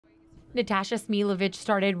Natasha Smilovic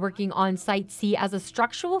started working on Site C as a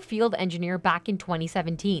structural field engineer back in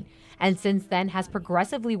 2017, and since then has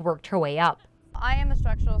progressively worked her way up. I am the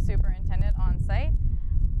structural superintendent on site.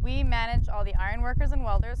 We manage all the iron workers and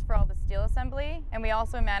welders for all the steel assembly, and we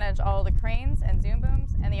also manage all the cranes and zoom booms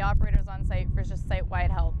and the operators on site for just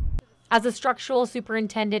site-wide help. As a structural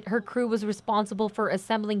superintendent, her crew was responsible for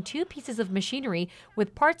assembling 2 pieces of machinery,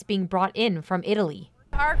 with parts being brought in from Italy.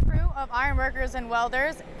 Our crew of iron workers and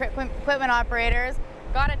welders, equipment operators,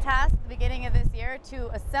 got a task at the beginning of this year to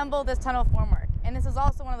assemble this tunnel formwork. And this is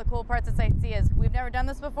also one of the cool parts of Site C is we've never done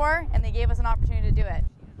this before, and they gave us an opportunity to do it.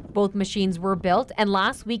 Both machines were built, and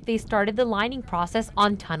last week they started the lining process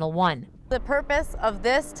on Tunnel 1. The purpose of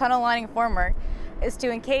this tunnel lining formwork is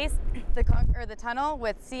to encase the tunnel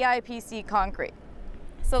with CIPC concrete.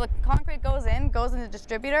 So the concrete goes in the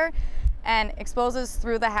distributor and exposes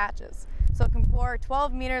through the hatches. So it can pour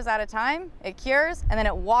 12 meters at a time, it cures, and then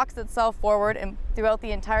it walks itself forward and throughout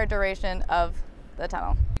the entire duration of the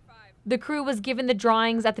tunnel. The crew was given the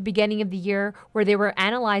drawings at the beginning of the year, where they were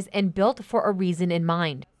analyzed and built for a reason in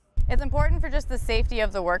mind. It's important for just the safety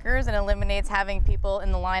of the workers and eliminates having people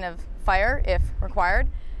in the line of fire if required,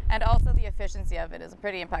 and also the efficiency of it is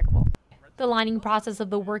pretty impeccable. The lining process of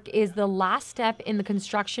the work is the last step in the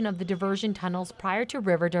construction of the diversion tunnels prior to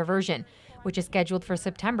river diversion, which is scheduled for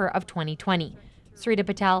September of 2020. Sarita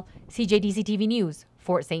Patel, CJDC-TV News,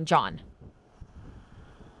 Fort St. John.